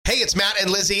It's Matt and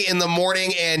Lizzie in the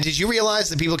morning. And did you realize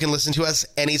that people can listen to us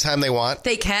anytime they want?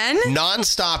 They can?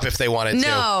 Non-stop if they wanted to.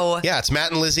 No. Yeah, it's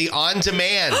Matt and Lizzie on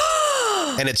demand.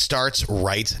 And it starts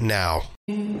right now.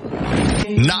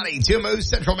 92 Moose,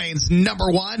 Central Maine's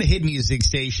 #1 hit music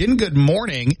station. Good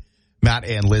morning, Matt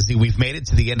and Lizzie. We've made it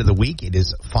to the end of the week. It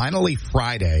is finally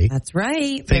Friday. That's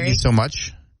right. Thank you so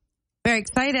much. Very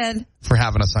excited. For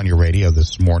having us on your radio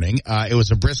this morning. It was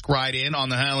a brisk ride in on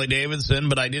the Harley Davidson,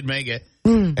 but I did make it.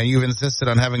 And you've insisted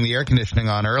on having the air conditioning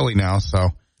on early now, so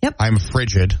yep. I'm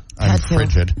frigid. I had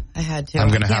to. I'm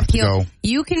going to have to go.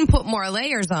 You can put more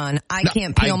layers on. I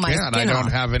can't peel my skin off. I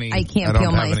don't have any. I can't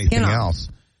peel my skin off. Else.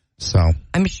 So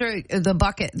I'm sure the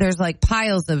bucket, there's like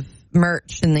piles of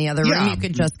merch in the other room. You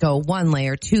could just go one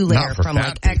layer, two layer from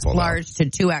like X large to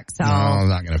 2XL. No,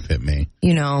 not going to fit me.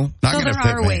 You know, not so there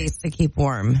are ways to keep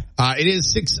warm. It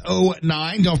is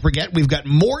 6:09. Don't forget, we've got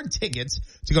more tickets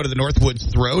to go to the Northwoods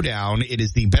Throwdown. It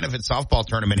is the benefit softball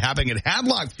tournament happening at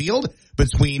Hadlock Field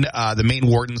between the Maine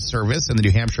Warden Service and the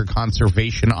New Hampshire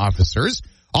Conservation Officers.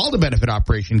 All the benefit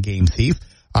Operation Game Thief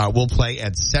will play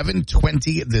at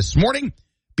 7:20 this morning.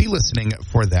 Be listening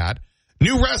for that.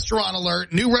 New restaurant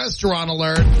alert. You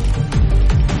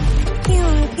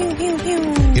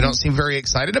don't seem very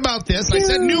excited about this. I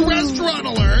said new restaurant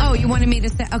alert. Oh, you wanted me to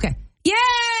say, okay.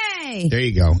 Yay! There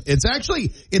you go. It's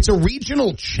a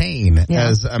regional chain,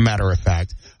 as a matter of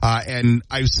fact. And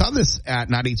I saw this at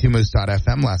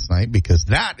 92moose.fm last night because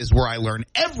that is where I learn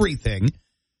everything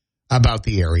about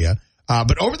the area.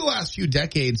 But over the last few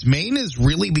decades, Maine has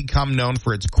really become known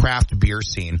for its craft beer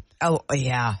scene. Oh,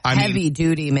 yeah. Heavy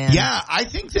duty, man. Yeah, I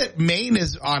think that Maine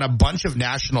is on a bunch of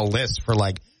national lists for,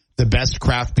 like, the best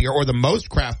craft beer or the most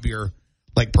craft beer,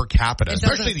 like, per capita,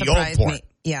 especially the Old Port.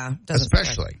 Yeah.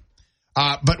 Especially.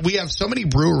 But we have so many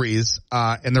breweries,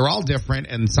 and they're all different,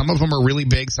 and some of them are really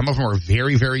big. Some of them are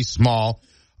very, very small.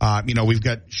 We've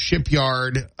got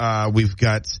Shipyard. We've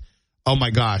got... Oh,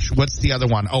 my gosh. What's the other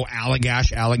one? Oh,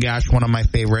 Allagash, one of my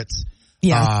favorites.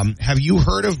 Yeah. Have you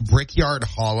heard of Brickyard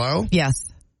Hollow? Yes.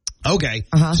 Okay.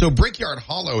 So Brickyard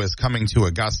Hollow is coming to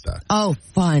Augusta. Oh,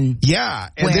 fun. Yeah.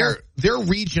 And they're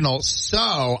regional.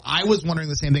 So I was wondering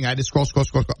the same thing. I just scroll.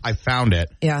 I found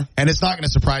it. Yeah. And it's not going to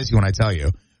surprise you when I tell you.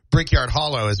 Brickyard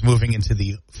Hollow is moving into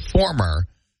the former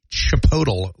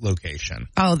Chipotle location.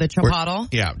 Oh, the Chipotle?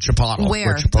 Yeah, Chipotle.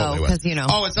 Where Chipotle though? Because,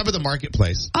 Oh, it's up at the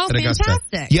marketplace. Oh,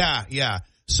 fantastic. Yeah.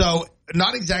 So,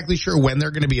 not exactly sure when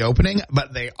they're going to be opening,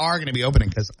 but they are going to be opening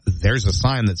because there's a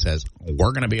sign that says,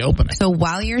 we're going to be opening. So,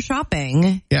 while you're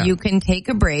shopping, you can take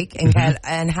a break and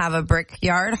have a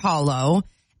Brickyard Hollow,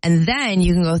 and then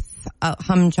you can go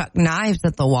humchuck knives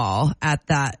at the wall at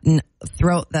that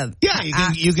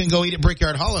you can go eat at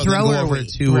Brickyard Hollow and then go over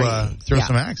to throw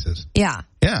some axes. Yeah.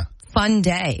 Fun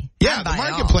day. Yeah, the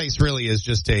marketplace really is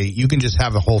you can just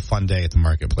have a whole fun day at the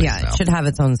marketplace. Yeah, it should have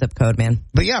its own zip code, man.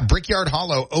 But yeah, Brickyard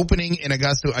Hollow opening in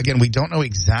Augusta. Again, we don't know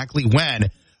exactly when,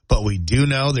 but we do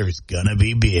know there's gonna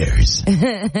be beers.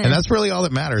 And that's really all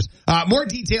that matters. More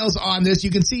details on this.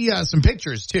 You can see some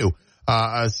pictures too.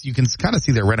 You can kind of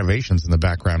see their renovations in the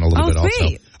background a little bit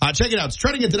sweet. also. Check it out. It's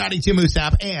trending at the 92 Moose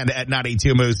app and at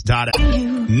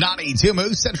 92moose.fm. 92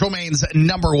 Moose, Central Maine's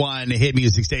 #1 hit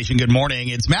music station. Good morning.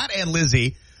 It's Matt and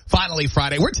Lizzie. Finally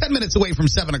Friday. We're 10 minutes away from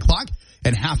 7 o'clock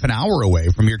and half an hour away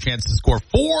from your chance to score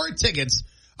 4 tickets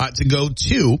to go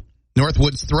to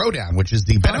Northwoods Throwdown, which is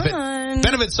the benefit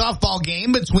softball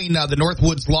game between the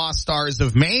Northwoods Lost Stars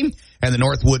of Maine and the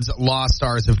Northwoods Lost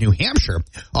Stars of New Hampshire,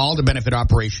 all to benefit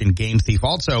Operation Game Thief.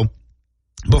 Also,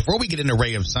 before we get into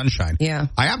Ray of Sunshine,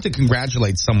 I have to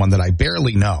congratulate someone that I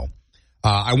barely know.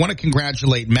 I want to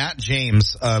congratulate Matt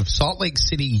James of Salt Lake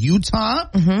City, Utah,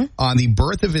 on the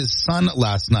birth of his son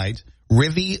last night.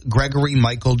 Rivy Gregory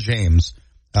Michael James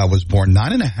was born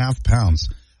 9.5 pounds.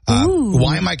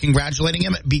 Why am I congratulating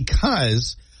him?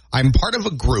 Because I'm part of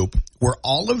a group where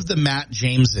all of the Matt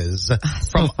Jameses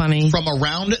from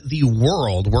around the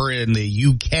world, we're in the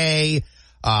UK,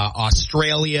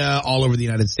 Australia, all over the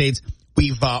United States.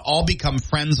 We've all become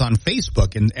friends on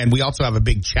Facebook, and we also have a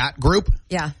big chat group.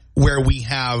 Yeah. Where we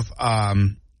have,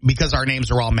 because our names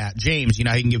are all Matt James, you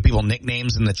know how you can give people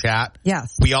nicknames in the chat?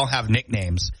 Yes. We all have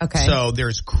nicknames. Okay. So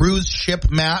there's Cruise Ship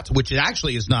Matt, which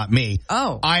actually is not me.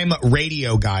 Oh. I'm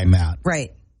Radio Guy Matt.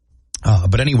 Right.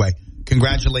 But anyway,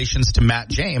 congratulations to Matt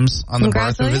James on the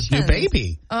birth of his new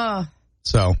baby. Oh.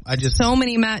 So so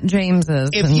many Matt Jameses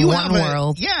in one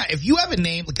world. Yeah, if you have a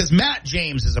name, because Matt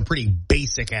James is a pretty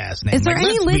basic ass name. Is there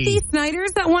any Lizzie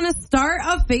Snyders that want to start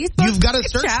a Facebook? You've got to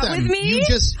search chat them. With me?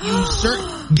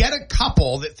 Get a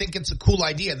couple that think it's a cool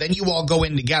idea. Then you all go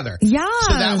in together. Yeah.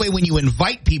 So that way, when you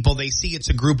invite people, they see it's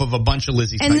a group of a bunch of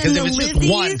Lizzie Snyders. Because if it's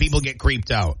just one, people get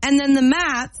creeped out. And then the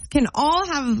Matts can all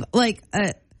have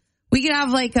we could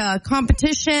have like a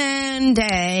competition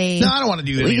day. No, I don't want to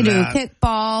do any of that. We could do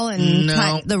kickball and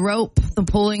the rope, the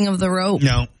pulling of the rope.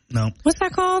 No. What's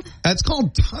that called? That's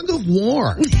called tug of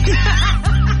war.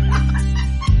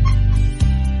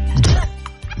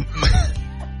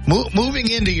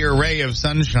 Moving into your ray of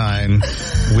sunshine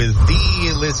with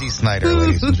the Lizzie Snyder,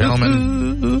 ladies and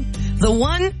gentlemen. The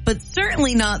one, but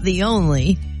certainly not the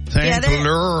only. Thank the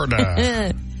Lord.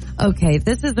 Okay,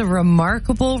 this is a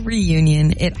remarkable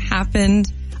reunion. It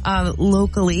happened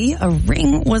locally. A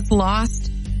ring was lost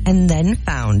and then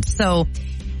found. So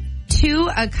two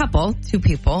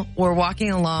people were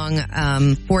walking along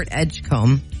Fort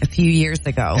Edgecombe a few years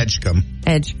ago. Edgecombe.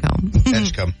 How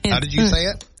did you say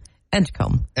it?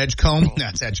 Edgecombe. No,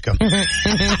 it's Edgecombe.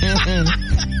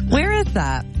 Where is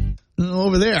that?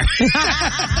 Over there.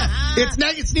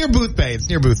 It's near Boothbay.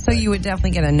 So you would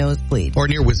definitely get a nosebleed. Or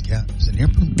near Wiscasset. Is it near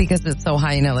Boothbay? Because it's so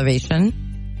high in elevation.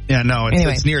 Yeah, no,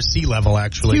 it's near sea level,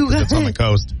 actually, because it's on the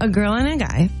coast. A girl and a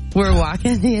guy were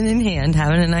walking hand in hand,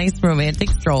 having a nice romantic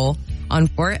stroll on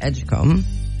Fort Edgecombe,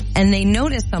 and they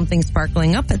noticed something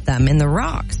sparkling up at them in the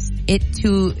rocks.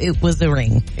 It was a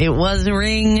ring. It was a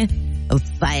ring of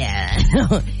fire.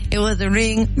 It was a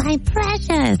ring, my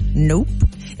precious. Nope.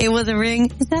 It was a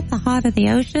ring. Is that the heart of the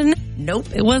ocean?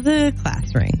 Nope. It was a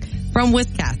class ring from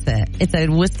Wiscasset. It's a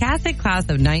Wiscasset class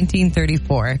of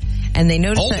 1934. And they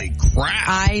noticed Holy crap.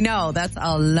 I know. That's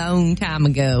a long time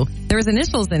ago. There was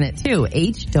initials in it too.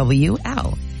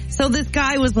 HWL. So this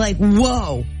guy was like,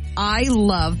 whoa, I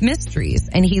love mysteries.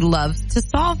 And he loves to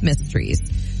solve mysteries.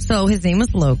 So his name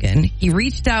was Logan. He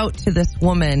reached out to this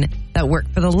woman that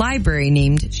worked for the library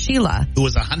named Sheila. Who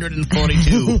was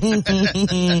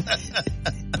 142.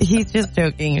 He's just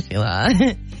joking, Sheila.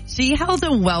 She held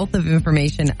a wealth of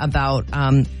information about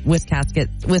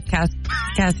Wiscasset's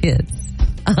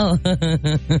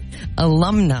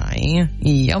alumni.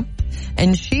 Yep.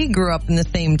 And she grew up in the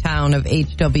same town of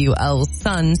HWL's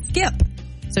son, Skip.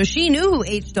 So she knew who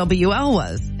HWL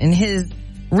was. And his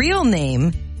real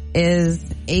name is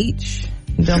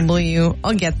HW.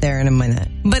 I'll get there in a minute.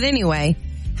 But anyway,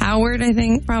 Howard, I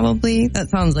think, probably. That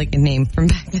sounds like a name from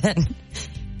back then.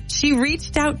 She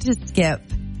reached out to Skip,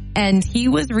 and he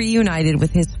was reunited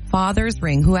with his father's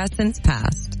ring, who has since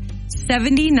passed.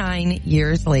 79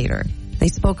 years later, they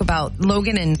spoke about,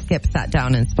 Logan and Skip sat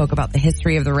down and spoke about the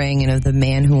history of the ring and of the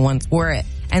man who once wore it.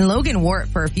 And Logan wore it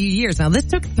for a few years. Now, this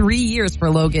took 3 years for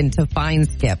Logan to find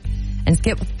Skip. And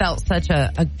Skip felt such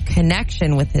a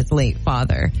connection with his late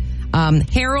father.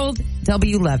 Harold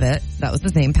W. Levitt, that was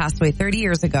his name, passed away 30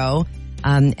 years ago.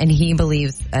 And he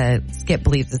believes, Skip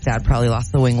believes his dad probably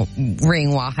lost the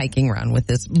ring while hiking around with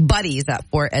his buddies at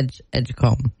Fort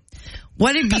Edgecombe.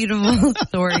 What a beautiful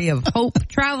story of hope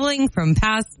traveling from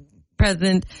past,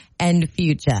 present, and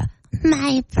future.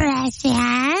 My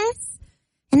precious.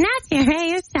 And that's your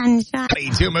ray of sunshine.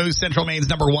 92 Moose, Central Maine's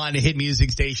 #1 hit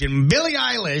music station. Billie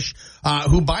Eilish,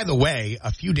 who, by the way,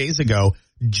 a few days ago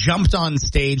jumped on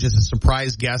stage as a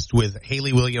surprise guest with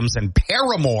Hayley Williams and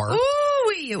Paramore.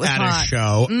 Ooh, it was at hot. A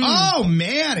show. Oh,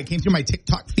 man. It came through my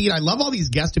TikTok feed. I love all these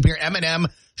guests appear. Eminem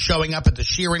showing up at the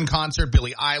Sheeran concert.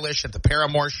 Billie Eilish at the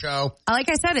Paramore show. Like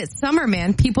I said, it's summer,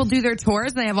 man. People do their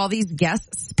tours. They have all these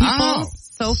guests. People.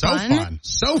 So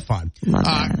fun.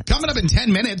 Coming up in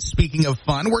 10 minutes, speaking of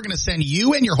fun, we're going to send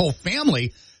you and your whole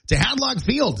family to Hadlock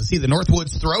Field to see the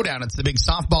Northwoods Throwdown. It's the big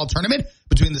softball tournament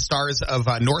between the stars of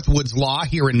Northwoods Law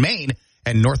here in Maine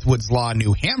and Northwoods Law,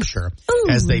 New Hampshire,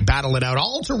 as they battle it out,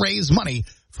 all to raise money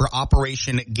for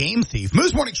Operation Game Thief.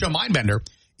 Moose Morning Show Mindbender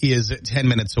is 10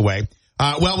 minutes away.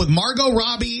 With Margot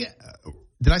Robbie,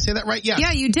 did I say that right? Yes.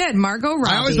 Yeah, you did. Margot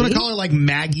Robbie. I always want to call her like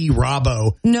Maggie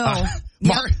Robbo. No.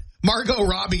 Margot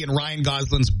Robbie and Ryan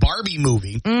Gosling's Barbie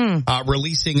movie,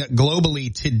 releasing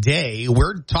globally today.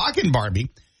 We're talking Barbie,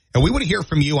 and we want to hear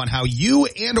from you on how you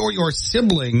and or your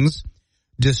siblings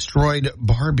destroyed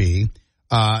Barbie.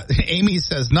 Amy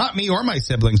says, not me or my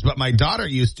siblings, but my daughter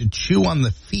used to chew on the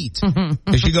feet.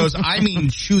 And she goes, I mean,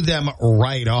 chew them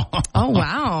right off. Oh,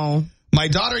 wow. My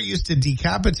daughter used to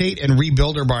decapitate and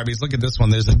rebuild her Barbies. Look at this one.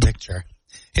 There's a picture.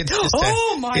 It's just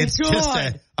God.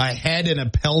 just a head and a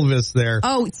pelvis there.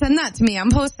 Oh, send that to me.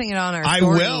 I'm posting it on our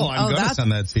story. I will. I'm going to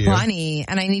send that to you. Funny.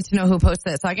 And I need to know who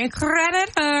posted it so I can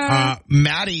credit her.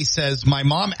 Maddie says, my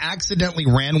mom accidentally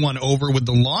ran one over with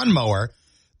the lawnmower.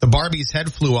 The Barbie's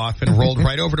head flew off and rolled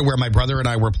right over to where my brother and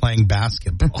I were playing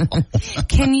basketball.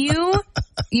 Can you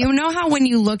know how when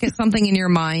you look at something in your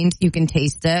mind, you can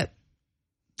taste it?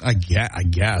 I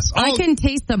guess. I can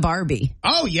taste the Barbie.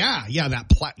 Oh, yeah. Yeah,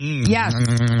 that Yeah,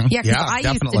 because I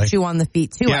definitely. used to chew on the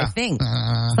feet, too, Yeah. I think.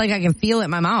 It's like I can feel it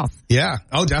in my mouth. Yeah.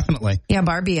 Oh, definitely. Yeah,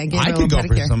 Barbie. I could go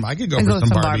for some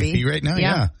Barbie feet right now.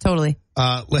 Yeah. Totally.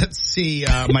 Let's see.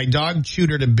 My dog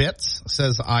chewed her to bits,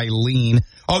 says Eileen.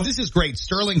 Oh, this is great.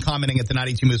 Sterling commenting at the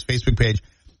 92 Moose Facebook page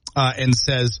and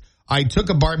says, I took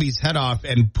a Barbie's head off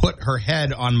and put her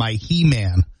head on my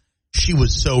He-Man. She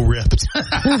was so ripped. Oh,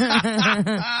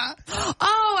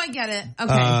 I get it.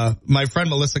 Okay. My friend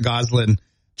Melissa Goslin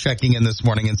checking in this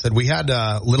morning and said, we had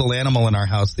a little animal in our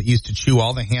house that used to chew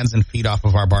all the hands and feet off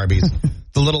of our Barbies.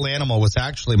 The little animal was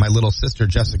actually my little sister,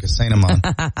 Jessica St.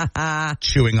 Amand,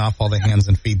 chewing off all the hands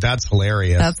and feet. That's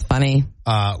hilarious. That's funny.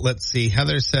 Let's see.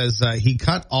 Heather says he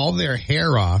cut all their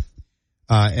hair off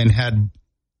and had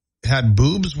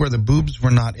boobs where the boobs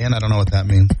were not in. I don't know what that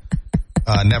means.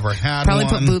 Never had Probably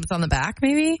one. put boobs on the back,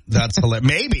 maybe? That's hilarious.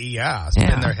 Maybe, yeah.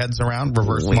 Spin their heads around,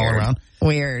 reverse them all around.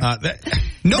 Weird.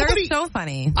 Nobody. They're so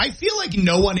funny. I feel like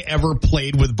no one ever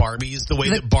played with Barbies the way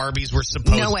that Barbies were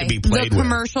supposed to be played with. The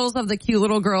commercials of the cute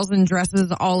little girls in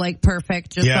dresses all like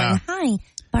perfect. Just going, hi,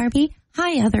 Barbie.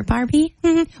 Hi, other Barbie.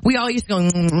 We all used to go,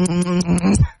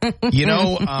 You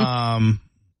know,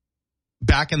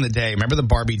 back in the day, remember the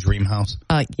Barbie Dream House?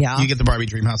 Yeah. You get the Barbie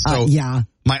Dream House. So yeah.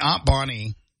 My Aunt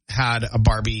Bonnie had a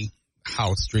Barbie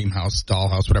house, dream house, doll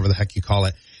house, whatever the heck you call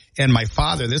it. And my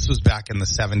father, this was back in the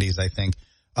 70s, I think.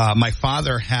 My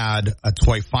father had a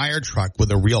toy fire truck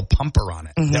with a real pumper on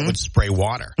it that would spray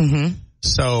water.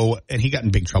 So, and he got in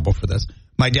big trouble for this.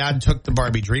 My dad took the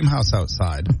Barbie dream house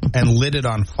outside and lit it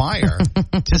on fire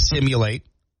to simulate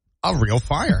a real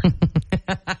fire.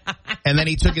 And then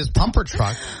he took his pumper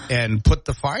truck and put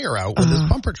the fire out with his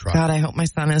pumper truck. God, I hope my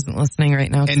son isn't listening right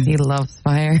now because he loves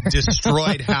fire.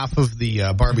 Destroyed half of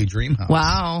the Barbie dream house.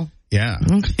 Wow. Yeah.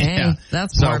 Okay. Yeah.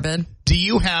 That's morbid. Do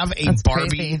you have a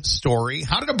Barbie story?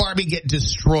 How did a Barbie get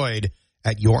destroyed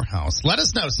at your house? Let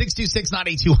us know.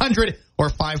 626-9200 or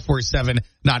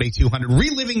 547-9200.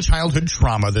 Reliving childhood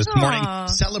trauma this morning.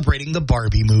 Celebrating the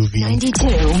Barbie movie.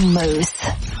 92 Moose.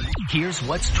 Here's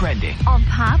what's trending on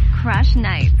Pop Crush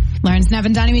Nights. Lawrence Knapp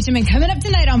and Donnie Meacham coming up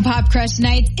tonight on Pop Crush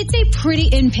Nights. It's a pretty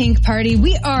in pink party.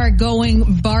 We are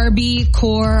going Barbie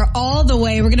core all the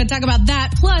way. We're going to talk about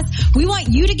that. Plus, we want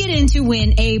you to get in to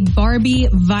win a Barbie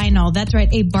vinyl. That's right,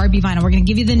 a Barbie vinyl. We're going to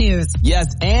give you the news.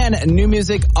 Yes, and new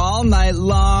music all night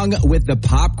long with the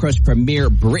Pop Crush premiere,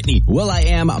 Britney.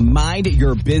 will.i.am, Mind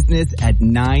Your Business at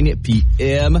 9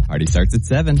 p.m. Party starts at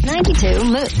 7. 92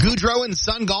 Moose. Goudreau and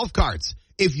Son Golf Carts.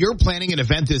 If you're planning an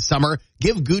event this summer,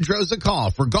 give Goudreau's a call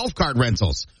for golf cart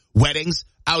rentals, weddings,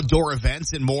 outdoor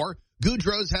events, and more.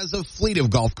 Goudreau's has a fleet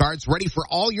of golf carts ready for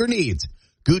all your needs.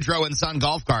 Goudreau and Son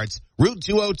Golf Carts, Route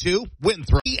 202,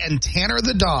 Winthrop, and Tanner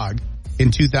the dog in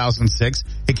 2006.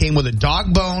 It came with a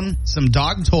dog bone, some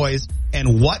dog toys,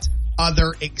 and what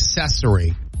other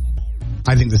accessory?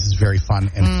 I think this is very fun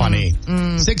and funny.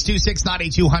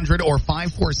 626-9200 or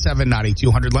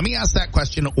 547-9200. Let me ask that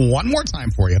question one more time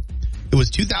for you. It was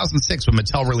 2006 when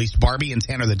Mattel released Barbie and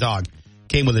Tanner the dog.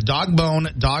 Came with a dog bone,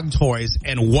 dog toys,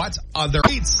 and what other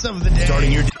rates of the day?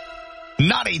 Starting your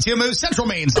 92 Moose, Central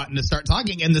Maine's button to start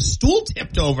talking, and the stool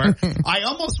tipped over. I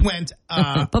almost went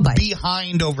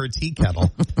behind over tea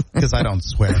kettle, because I don't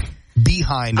swear.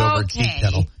 Behind over tea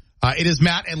kettle. It is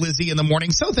Matt and Lizzie in the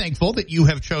morning. So thankful that you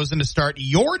have chosen to start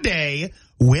your day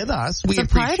with us. We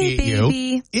appreciate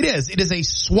you. It is. It is a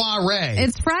soiree.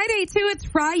 It's Friday, too. It's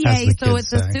Friday, so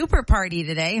it's a super party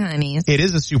today, honeys. It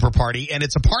is a super party, and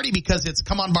it's a party because it's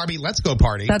Come On Barbie, Let's Go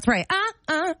Party. That's right.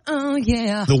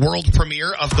 Yeah. The world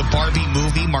premiere of the Barbie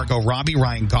movie, Margot Robbie,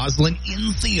 Ryan Gosling,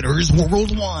 in theaters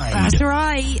worldwide. That's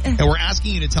right. And we're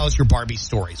asking you to tell us your Barbie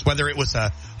stories, whether it was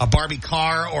a Barbie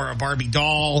car or a Barbie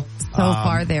doll. So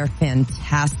far, they're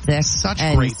fantastic. Such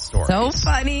great stories. So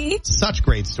funny. Such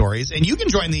great stories. And you can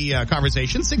join the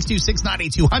conversation,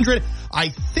 626-9200. I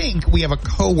think we have a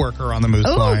coworker on the Moose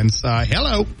lines.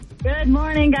 Hello. Good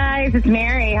morning, guys. It's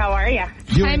Mary. How are you?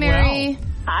 Hi, Mary. Well.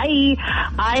 Hi.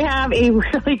 I have a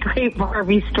really great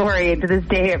Barbie story, and to this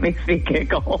day it makes me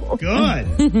giggle.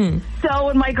 Good. So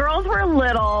when my girls were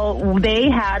little, they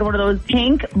had one of those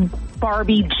pink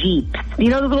Barbie Jeeps. You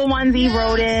know, those little ones that you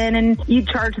rode in and you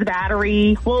charge the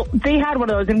battery? Well, they had one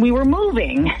of those and we were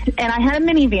moving and I had a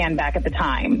minivan back at the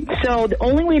time. So the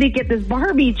only way to get this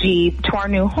Barbie Jeep to our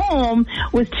new home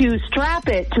was to strap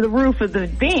it to the roof of the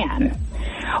van.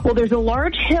 Well, there's a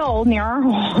large hill near our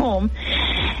home,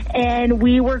 and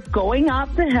we were going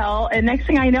up the hill, and next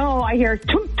thing I know, I hear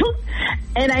toot, toot,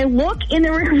 and I look in the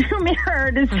rearview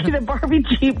mirror to see the Barbie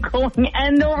Jeep going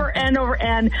end over end over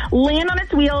end, land on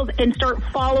its wheels, and start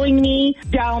following me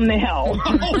down the hill.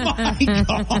 Oh, my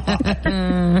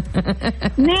God.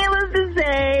 Needless to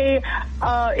say,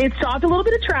 it stopped a little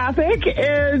bit of traffic,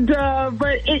 and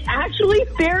but it actually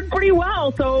fared pretty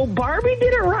well, so Barbie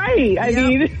did it right. I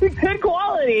mean, good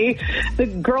quality. The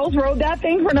girls rode that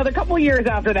thing for another couple of years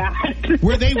after that.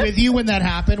 Were they with you when that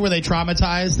happened? Were they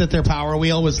traumatized that their Power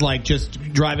Wheel was like just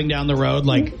driving down the road?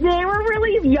 Like they were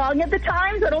really young at the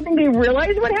time, so I don't think they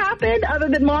realized what happened, other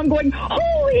than Mom going,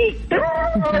 "Holy!"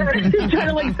 trying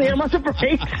to like slam on the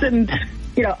brakes, and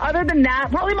you know, other than that,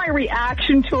 probably my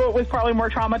reaction to it was probably more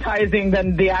traumatizing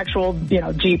than the actual, you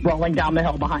know, Jeep rolling down the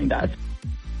hill behind us.